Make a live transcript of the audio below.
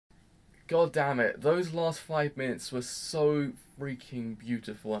God damn it, those last 5 minutes were so freaking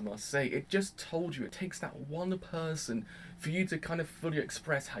beautiful, I must say. It just told you, it takes that one person for you to kind of fully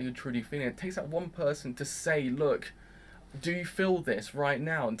express how you're truly feeling. It takes that one person to say, look, do you feel this right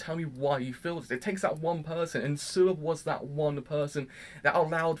now? And tell me why you feel this. It takes that one person, and Suwa was that one person that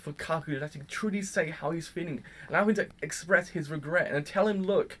allowed for Kakeru to actually truly say how he's feeling, allow him to express his regret, and tell him,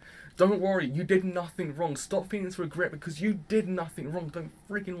 look, don't worry, you did nothing wrong. Stop feeling this regret because you did nothing wrong. Don't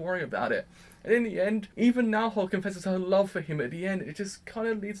freaking worry about it. And in the end, even Naho confesses her love for him at the end. It just kind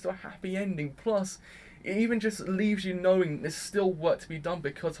of leads to a happy ending. Plus, it even just leaves you knowing there's still work to be done,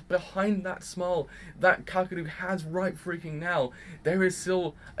 because behind that smile that Kakeru has right freaking now, there is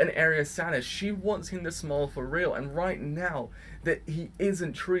still an area of sadness. She wants him to smile for real, and right now that he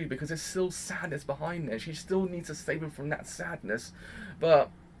isn't true because there's still sadness behind there. She still needs to save him from that sadness. But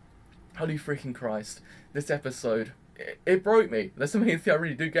holy freaking Christ, this episode, it broke me. That's the main thing I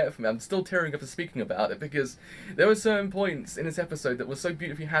really do get from it. I'm still tearing up and speaking about it, because there were certain points in this episode that were so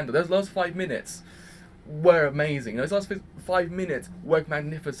beautifully handled. Those last 5 minutes were amazing. Those last 5 minutes were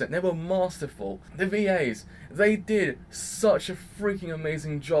magnificent. They were masterful. The VAs, they did such a freaking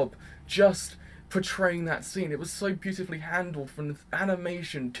amazing job just portraying that scene. It was so beautifully handled, from the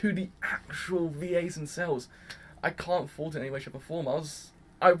animation to the actual VAs themselves. I can't fault it in any way, shape or form.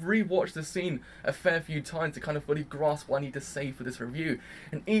 I've rewatched the scene a fair few times to kind of fully grasp what I need to say for this review,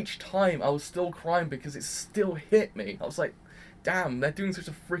 and each time I was still crying because it still hit me. I was like, damn, they're doing such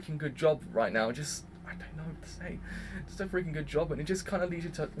a freaking good job right now. I don't know what to say. Just a freaking good job, and it just kind of leads you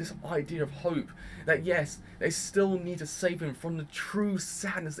to this idea of hope that yes, they still need to save him from the true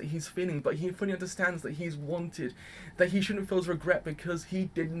sadness that he's feeling, but he fully understands that he's wanted, that he shouldn't feel regret because he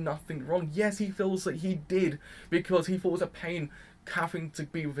did nothing wrong. Yes, he feels that he did because he thought it was a pain having to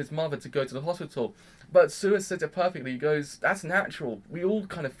be with his mother to go to the hospital. But Suwa says it perfectly. He goes, that's natural. We all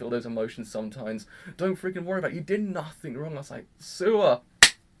kind of feel those emotions sometimes. Don't freaking worry about it. You did nothing wrong. I was like, Suwa,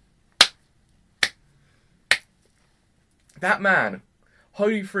 that man,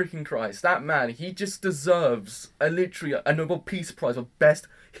 holy freaking Christ, that man, he just deserves literally a Nobel Peace Prize for Best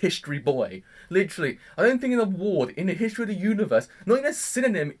History Boy. Literally, I don't think an award in the history of the universe, not even a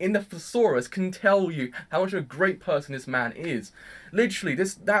synonym in the thesaurus, can tell you how much of a great person this man is. Literally,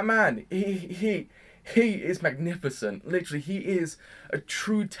 that man, he is magnificent. Literally, he is a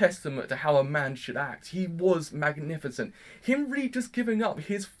true testament to how a man should act. He was magnificent. Him really just giving up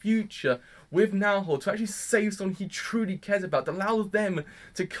his future with Naho to actually save someone he truly cares about, to allow them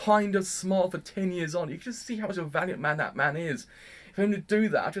to kind of smile for 10 years on. You can just see how much of a valiant man that man is. For him to do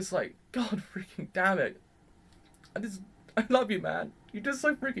that, I'm just like, God freaking damn it. I love you, man. You're just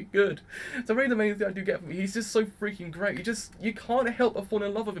so freaking good. So really the main thing I do get from him, he's just so freaking great. You can't help but fall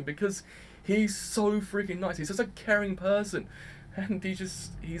in love with him because he's so freaking nice. He's just a caring person. And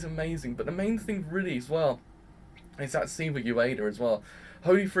he's amazing. But the main thing really as well is that scene with Ueda as well.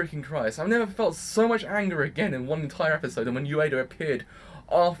 Holy freaking Christ. I've never felt so much anger again in one entire episode than when Ueda appeared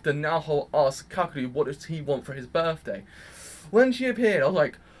after Naho asked Kakeru what does he want for his birthday. When she appeared, I was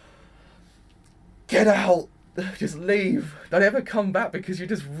like, get out! Just leave. Don't ever come back, because you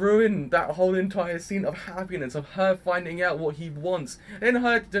just ruined that whole entire scene of happiness, of her finding out what he wants. And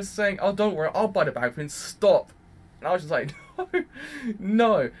her just saying, oh, don't worry, I'll buy the bag for him, stop. And I was just like, no,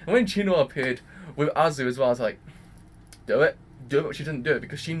 no. And when Chino appeared with Azu as well, I was like, do it. Do it, but she doesn't do it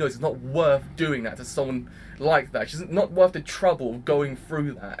because she knows it's not worth doing that to someone like that. She's not worth the trouble of going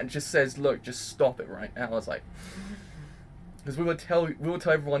through that, and just says, look, just stop it right now. I was like, because we will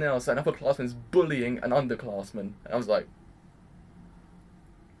tell everyone else that an upperclassman is bullying an underclassman. And I was like,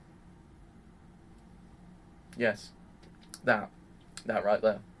 yes, that right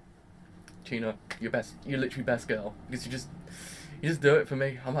there, Chino, you're literally best girl, because you just do it for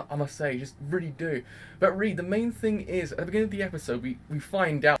me. I must say, you just really do. But really, the main thing is, at the beginning of the episode, we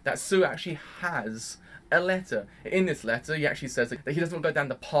find out that Suwa actually has a letter. In this letter, he actually says that he doesn't want to go down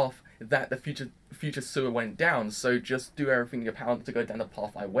the path that the future Suwa went down, so just do everything in your power to go down the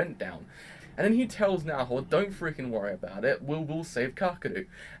path I went down. And then he tells Naho, don't freaking worry about it, we'll save Kakeru.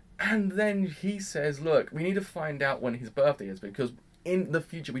 And then he says, look, we need to find out when his birthday is, because in the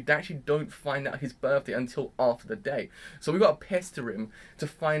future we actually don't find out his birthday until after the day. So we've got to pester him to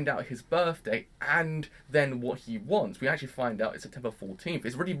find out his birthday and then what he wants. We actually find out it's September 14th.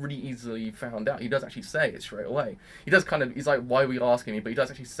 It's really, really easily found out. He does actually say it straight away. He's like, why are we asking me? But he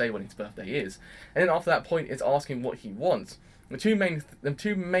does actually say when his birthday is. And then after that point, it's asking what he wants. The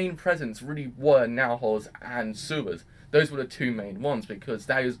two main presents really were Naoho's and Suwa's. Those were the two main ones, because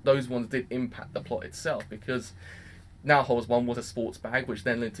those ones did impact the plot itself, because Naoho's one was a sports bag, which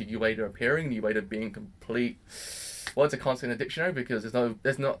then led to Ueda appearing, and Ueda being complete. Words I can't say in the dictionary because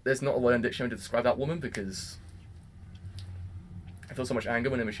there's not a word in the dictionary to describe that woman because I feel so much anger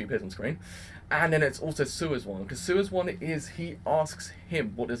whenever she appears on screen. And then it's also Sua's one, because Sua's one is he asks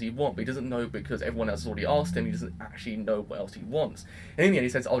him what does he want, but he doesn't know because everyone else has already asked him. He doesn't actually know what else he wants. And in the end, he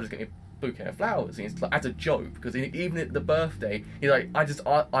says, "I'll just get you a bouquet of flowers." And it's like, as a joke, because even at the birthday, he's like,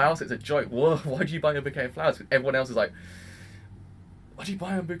 I asked it as a joke. Why do you buy a bouquet of flowers? Because everyone else is like, why do you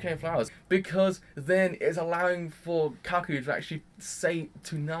buy a bouquet of flowers? Because then it's allowing for Kakeru to actually say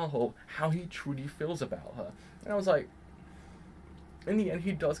to Naho how he truly feels about her. And I was like, in the end,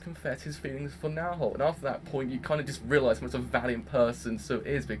 he does confess his feelings for Naho, and after that point, you kind of just realise how much of a valiant person Su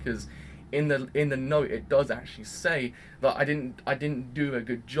is, because in the note it does actually say that I didn't do a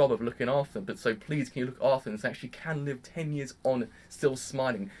good job of looking after them, but so please can you look after them so actually can live 10 years on still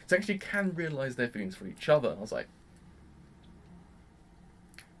smiling, so actually can realise their feelings for each other. And I was like,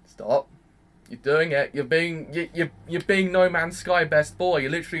 stop. You're doing it. You're being No Man's Sky best boy.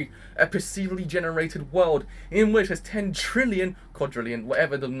 You're literally a procedurally generated world in which there's 10 trillion, quadrillion,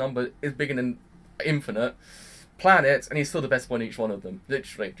 whatever the number is bigger than infinite planets, and he's still the best boy in each one of them.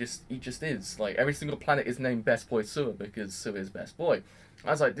 Literally, he just is. Like every single planet is named Best Boy Sua because Sua is best boy.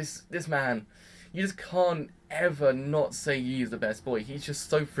 I was like, this man, you just can't ever not say he's the best boy. He's just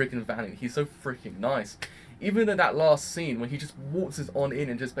so freaking valiant. He's so freaking nice. Even in that last scene when he just waltzes on in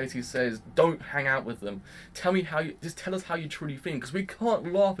and just basically says, "Don't hang out with them. Tell me just tell us how you truly feel, because we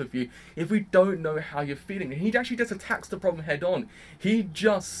can't laugh at you if we don't know how you're feeling." And he actually just attacks the problem head on. He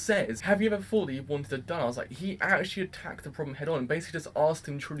just says, "Have you ever thought that you wanted to die?" I was like, he actually attacked the problem head on and basically just asked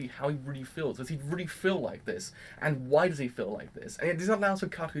him truly how he really feels. Does he really feel like this? And why does he feel like this? And it just allows for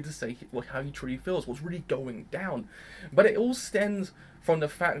Kakeru to say how he truly feels, what's really going down. But it all stems from the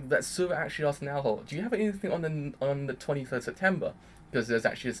fact that Sua actually asked Naoho, "Do you have anything on the 23rd September?" Because there's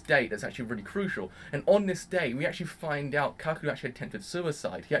actually this date that's actually really crucial. And on this day, we actually find out Kakeru actually attempted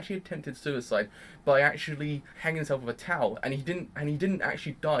suicide. He actually attempted suicide by actually hanging himself with a towel, and he didn't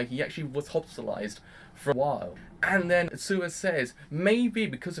actually die. He actually was hospitalized for a while. And then Sua says, maybe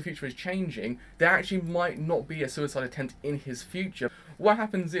because the future is changing, there actually might not be a suicide attempt in his future. What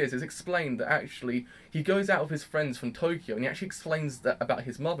happens is explained that actually he goes out with his friends from Tokyo and he actually explains that about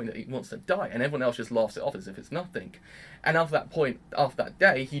his mother, that he wants to die, and everyone else just laughs it off as if it's nothing. And after that point, after that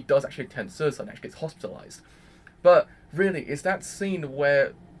day, he does actually attempt suicide and actually gets hospitalized. But really, it's that scene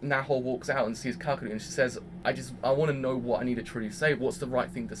where Naho walks out and sees Kakeru and she says, I want to know what I need to truly say, what's the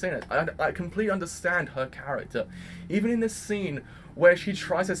right thing to say. And I completely understand her character. Even in this scene where she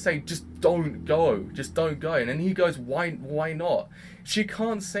tries to say, just don't go, and then he goes, why not? She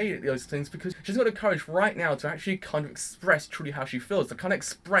can't say those things because she's got the courage right now to actually kind of express truly how she feels, to kind of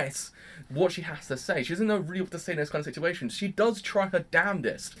express what she has to say. She doesn't know really what to say in this kind of situation. She does try her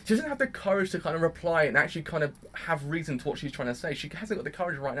damnedest. She doesn't have the courage to kind of reply and actually kind of have reason to what she's trying to say. She hasn't got the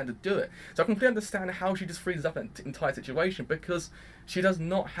courage right now to do it. So I completely understand how she just freezes up an entire situation, because she does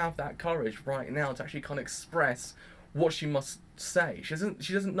not have that courage right now to actually kind of express what she must say. She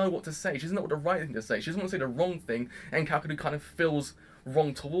doesn't know what to say. She doesn't know what the right thing to say. She doesn't want to say the wrong thing, and Kakeru kind of feels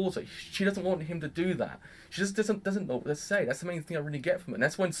wrong towards her. She doesn't want him to do that. She just doesn't know what to say. That's the main thing I really get from it. And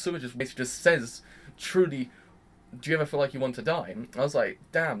that's when Sua just basically just says, truly, "Do you ever feel like you want to die?" I was like,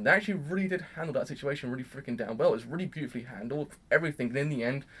 damn, they actually really did handle that situation really freaking damn well. It was really beautifully handled, everything. And in the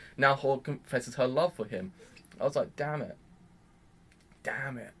end, Naho confesses her love for him. I was like, damn it.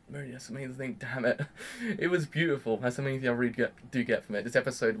 Damn it. Really, that's the main thing. Damn it. It was beautiful. That's the main thing I really do get from it. This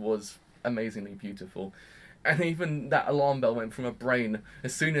episode was amazingly beautiful. And even that alarm bell went from her brain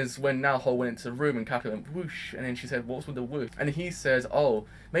as soon as when Naho went into the room and Kakeru went whoosh, and then she said, "What's with the whoosh?" And he says, "Oh,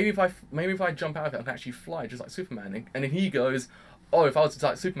 maybe if I jump out of it, I can actually fly just like Superman." And then he goes, "Oh, if I was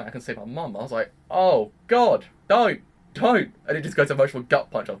like Superman, I can save my mum." I was like, "Oh God, don't!" And it just goes to emotional gut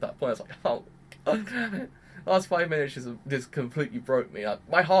punch off that point. I was like, "Oh, damn it." Last 5 minutes just completely broke me.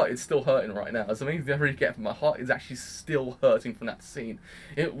 My heart is still hurting right now. That's the main thing I really get from my heart is actually still hurting from that scene.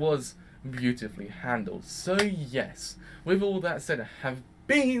 It was beautifully handled. So yes, with all that said, I have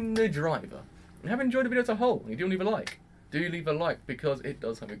been the driver. And have enjoyed the video as a whole. You do leave a like. Do leave a like because it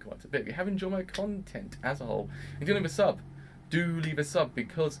does help me quite a bit. If you have enjoyed my content as a whole, and do leave a sub. Do leave a sub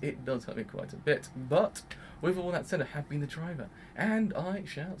because it does help me quite a bit. But with all that said, I have been the driver. And I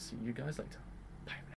shall see you guys later.